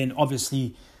 And then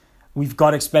obviously we've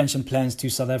got expansion plans to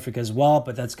South Africa as well,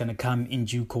 but that's going to come in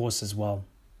due course as well,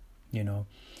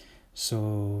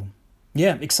 So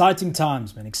yeah, exciting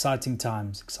times, man. Exciting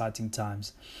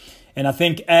times. And I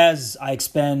think as I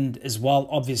expand as well,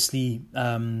 obviously,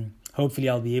 hopefully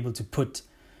I'll be able to put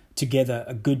together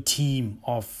a good team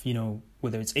of,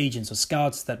 whether it's agents or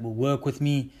scouts that will work with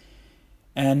me.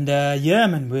 And yeah,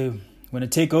 man, we're going to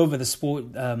take over the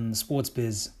sports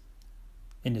biz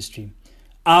industry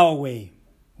our way.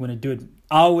 We're going to do it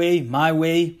our way, my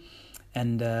way.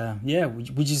 And yeah,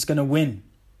 we're just going to win,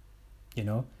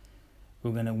 We're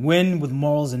going to win with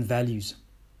morals and values.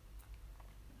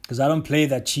 Because I don't play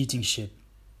that cheating shit.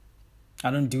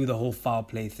 I don't do the whole foul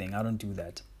play thing. I don't do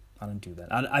that.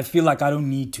 I feel like I don't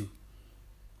need to,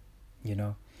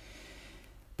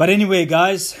 But anyway,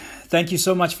 guys, thank you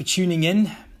so much for tuning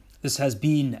in. This has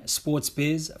been Sports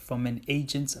Biz from an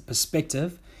agent's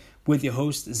perspective with your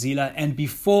host, Zila. And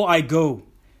before I go,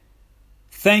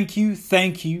 thank you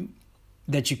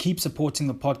that you keep supporting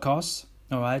the podcast.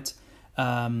 All right.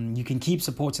 You can keep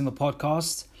supporting the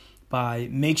podcast by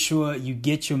make sure you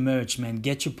get your merch, man.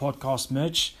 Get your podcast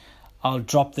merch. I'll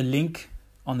drop the link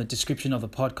on the description of the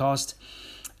podcast.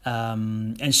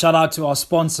 And shout out to our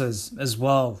sponsors as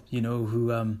well,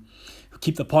 who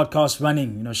keep the podcast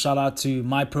running. Shout out to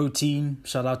MyProtein,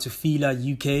 shout out to Fila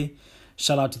UK,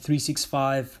 shout out to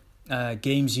 365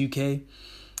 Games UK,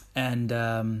 and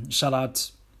shout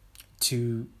out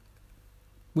to,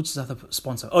 which is the other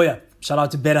sponsor? Oh yeah, shout out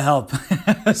to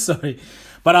BetterHelp. Sorry.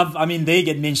 But they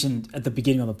get mentioned at the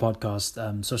beginning of the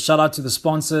podcast. So shout out to the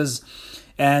sponsors.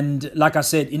 And like I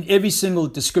said, in every single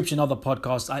description of the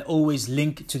podcast, I always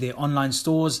link to their online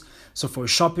stores. So for a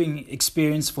shopping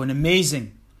experience, for an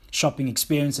amazing shopping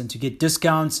experience and to get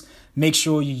discounts, make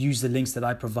sure you use the links that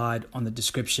I provide on the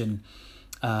description.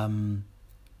 And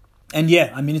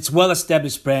yeah, it's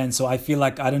well-established brand. So I feel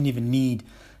like I don't even need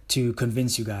to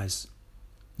convince you guys,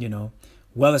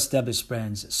 well-established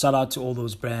brands. Shout out to all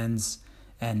those brands.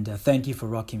 And thank you for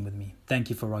rocking with me. Thank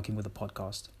you for rocking with the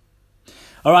podcast.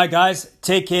 All right, guys,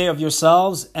 take care of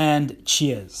yourselves and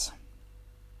cheers.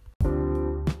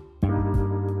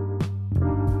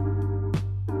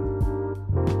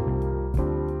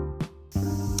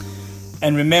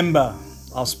 And remember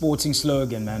our sporting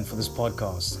slogan, man, for this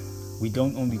podcast. We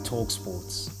don't only talk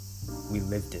sports. We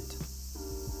lived it.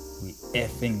 We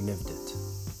effing lived it.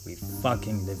 We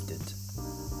fucking lived it.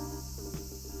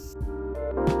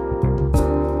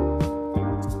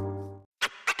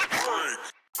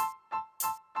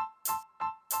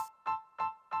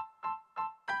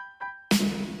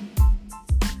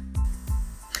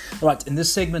 All right, in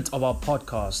this segment of our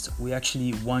podcast, we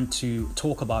actually want to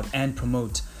talk about and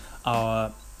promote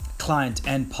our client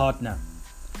and partner,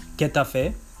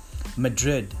 Getafe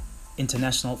Madrid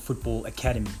International Football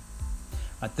Academy.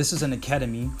 Right, this is an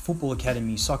academy, football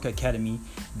academy, soccer academy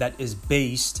that is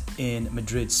based in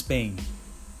Madrid, Spain.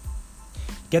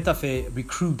 Getafe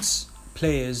recruits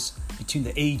players between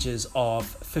the ages of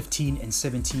 15 and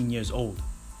 17 years old.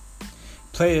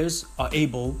 Players are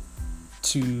able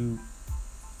to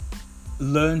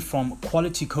learn from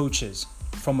quality coaches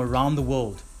from around the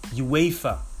world,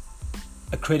 UEFA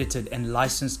accredited and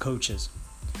licensed coaches.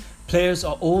 Players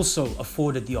are also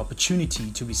afforded the opportunity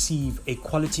to receive a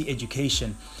quality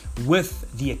education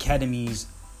with the academy's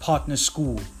partner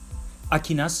school,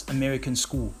 Aquinas American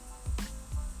School.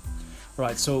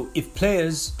 Right, so if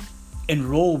players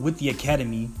enroll with the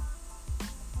academy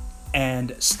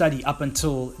and study up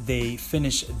until they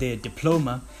finish their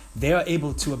diploma, they are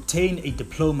able to obtain a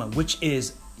diploma which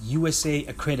is USA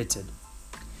accredited.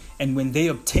 And when they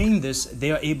obtain this,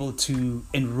 they are able to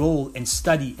enroll and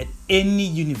study at any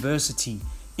university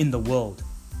in the world.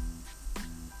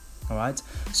 All right.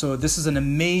 So this is an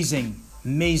amazing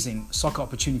soccer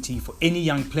opportunity for any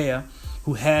young player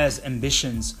who has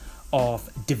ambitions of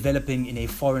developing in a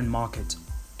foreign market.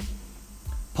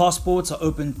 Passports are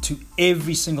open to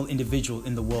every single individual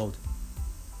in the world.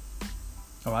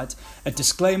 All right. A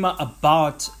disclaimer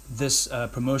about this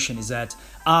promotion is that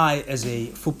I, as a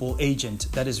football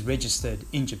agent that is registered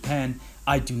in Japan,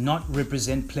 I do not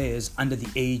represent players under the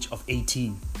age of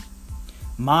 18.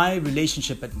 My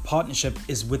relationship and partnership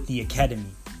is with the academy.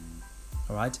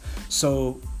 All right.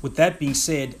 So with that being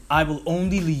said, I will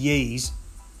only liaise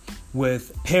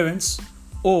with parents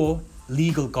or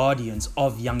legal guardians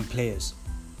of young players.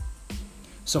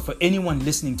 So for anyone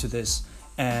listening to this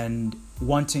and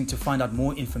wanting to find out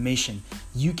more information,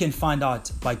 you can find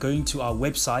out by going to our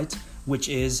website, which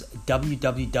is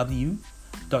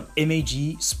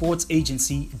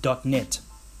www.magsportsagency.net.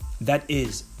 That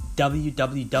is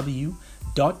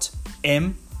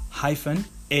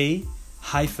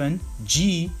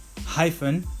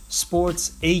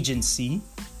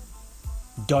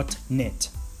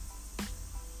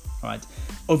All right.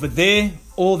 Over there,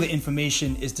 all the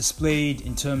information is displayed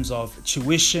in terms of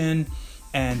tuition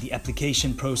and the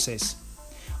application process.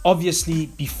 Obviously,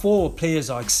 before players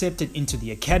are accepted into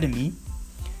the academy,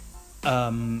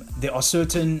 there are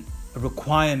certain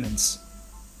requirements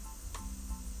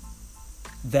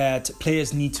that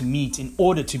players need to meet in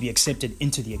order to be accepted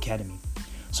into the academy.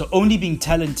 So only being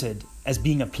talented as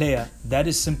being a player, that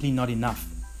is simply not enough.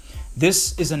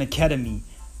 This is an academy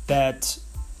that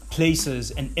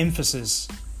places an emphasis,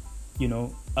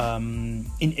 in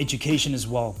education as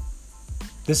well.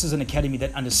 This is an academy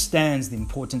that understands the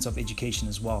importance of education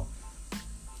as well.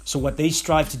 So what they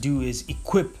strive to do is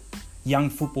equip young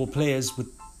football players with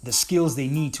the skills they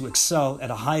need to excel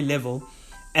at a high level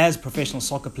as professional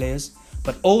soccer players,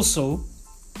 but also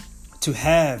to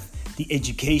have the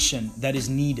education that is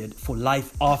needed for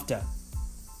life after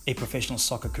a professional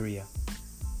soccer career.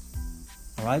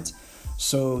 All right.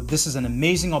 So this is an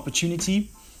amazing opportunity,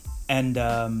 and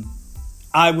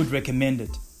I would recommend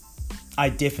it. I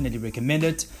definitely recommend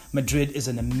it. Madrid is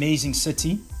an amazing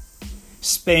city.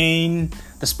 Spain,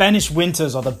 the Spanish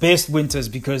winters are the best winters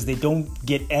because they don't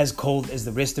get as cold as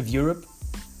the rest of Europe.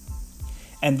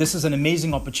 And this is an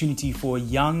amazing opportunity for a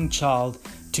young child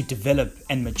to develop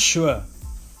and mature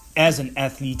as an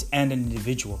athlete and an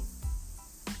individual.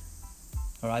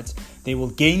 All right. They will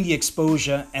gain the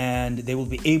exposure and they will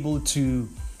be able to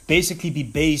basically be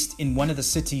based in one of the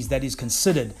cities that is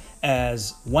considered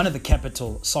as one of the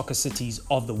capital soccer cities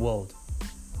of the world.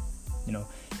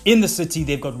 In the city,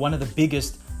 they've got one of the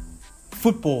biggest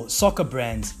football soccer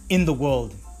brands in the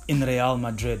world in Real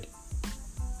Madrid.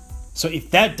 So if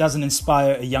that doesn't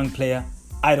inspire a young player,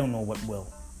 I don't know what will.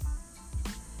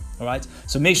 All right.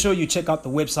 So make sure you check out the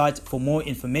website for more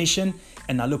information.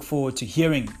 And I look forward to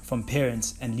hearing from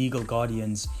parents and legal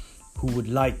guardians who would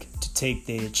like to take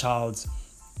their child's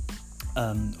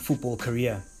football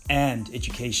career and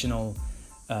educational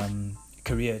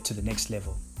career to the next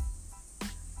level.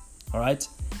 All right.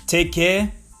 Take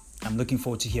care. I'm looking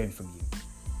forward to hearing from you.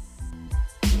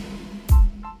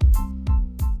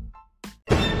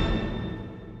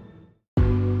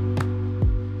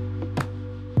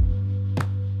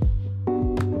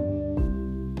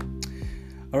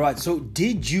 All right, so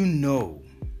did you know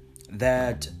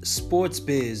that Sports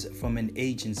Biz from an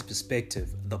Agent's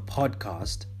Perspective, the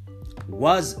podcast,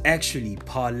 was actually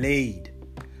parlayed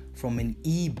from an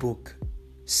ebook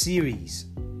series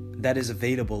that is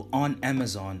available on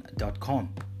Amazon.com?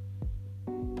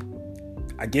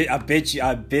 I bet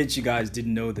you guys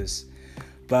didn't know this,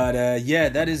 but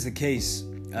that is the case.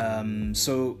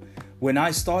 So when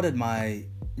I started my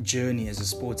journey as a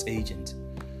sports agent,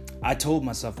 I told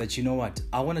myself that, you know what,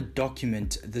 I want to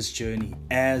document this journey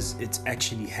as it's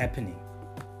actually happening.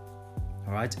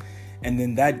 All right. And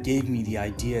then that gave me the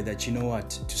idea that, you know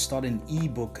what, to start an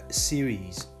ebook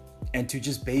series and to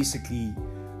just basically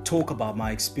talk about my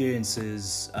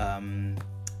experiences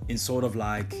in sort of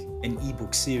like an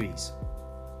ebook series.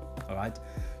 All right.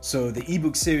 So the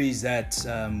ebook series that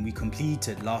we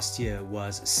completed last year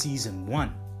was season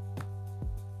 1.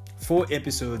 4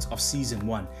 episodes of season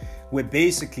 1. Where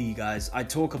basically, guys, I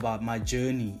talk about my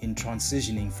journey in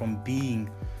transitioning from being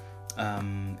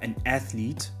an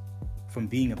athlete, from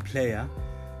being a player,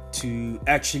 to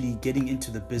actually getting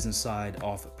into the business side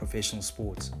of professional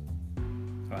sports.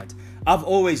 All right. I've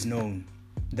always known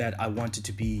that I wanted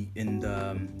to be in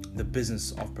the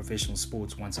business of professional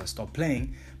sports once I stopped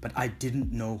playing, but I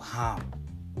didn't know how.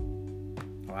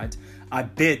 All right. I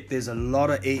bet there's a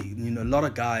lot of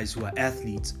guys who are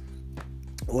athletes,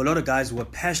 or a lot of guys who are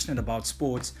passionate about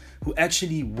sports who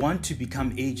actually want to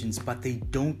become agents, but they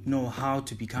don't know how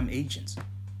to become agents.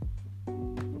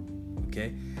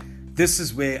 Okay. This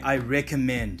is where I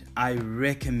recommend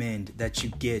that you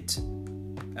get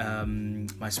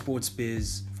my Sports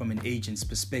Biz from an Agent's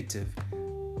Perspective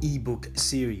ebook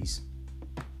series.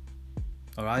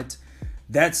 All right.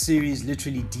 That series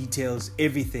literally details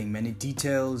everything, man. It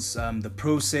details the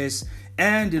process,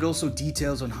 and it also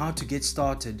details on how to get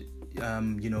started,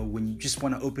 when you just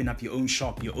want to open up your own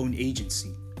shop, your own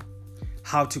agency,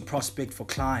 how to prospect for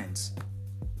clients.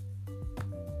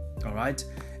 All right.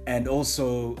 And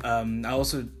also, I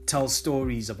also tell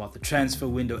stories about the transfer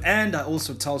window, and I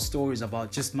also tell stories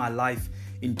about just my life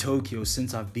in Tokyo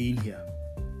since I've been here.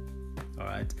 All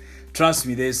right. Trust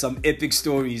me, there's some epic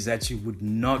stories that you would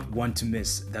not want to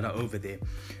miss that are over there.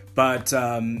 But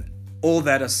all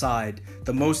that aside,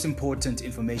 the most important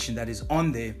information that is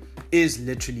on there is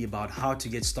literally about how to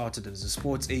get started as a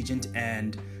sports agent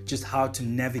and just how to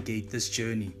navigate this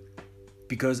journey.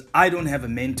 Because I don't have a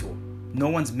mentor. No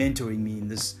one's mentoring me in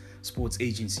this sports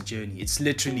agency journey. It's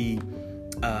literally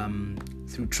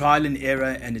through trial and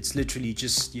error, and it's literally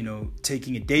just,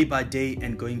 taking it day by day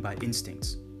and going by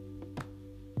instincts.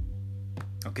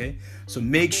 Okay, so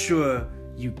make sure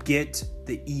you get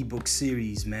the ebook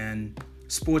series, man.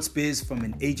 Sports Biz from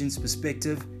an Agent's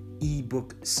Perspective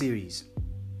ebook series.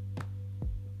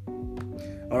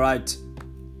 All right.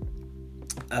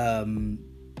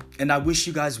 And I wish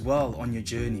you guys well on your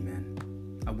journey, man.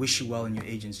 I wish you well on your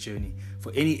agent's journey.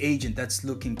 For any agent that's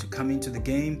looking to come into the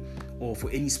game, or for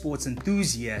any sports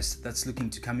enthusiast that's looking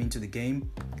to come into the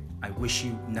game, I wish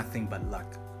you nothing but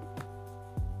luck.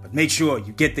 But make sure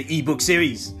you get the ebook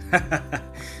series.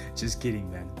 Just kidding,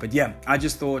 man. But yeah, I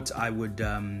just thought I would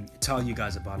tell you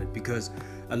guys about it, because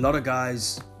a lot of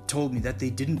guys told me that they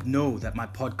didn't know that my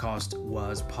podcast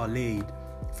was parlayed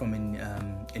from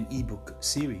an ebook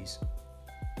series.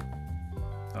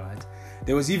 All right.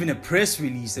 There was even a press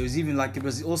release. There was even it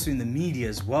was also in the media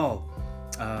as well,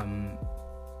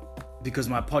 because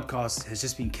my podcast has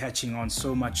just been catching on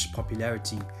so much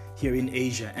popularity here in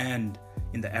Asia and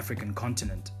in the African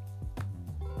continent.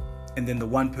 And then the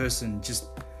one person just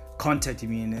contacted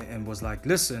me and was like,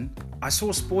 listen, I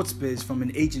saw Sports Biz from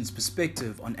an Agent's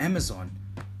Perspective on Amazon.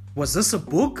 Was this a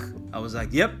book? I was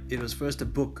like, yep, it was first a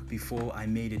book before I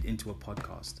made it into a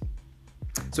podcast.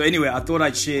 So anyway, I thought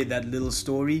I'd share that little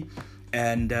story.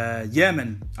 And yeah,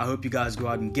 man, I hope you guys go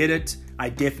out and get it. I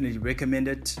definitely recommend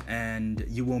it, and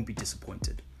you won't be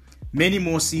disappointed. Many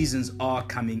more seasons are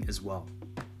coming as well.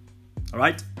 All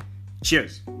right,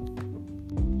 cheers.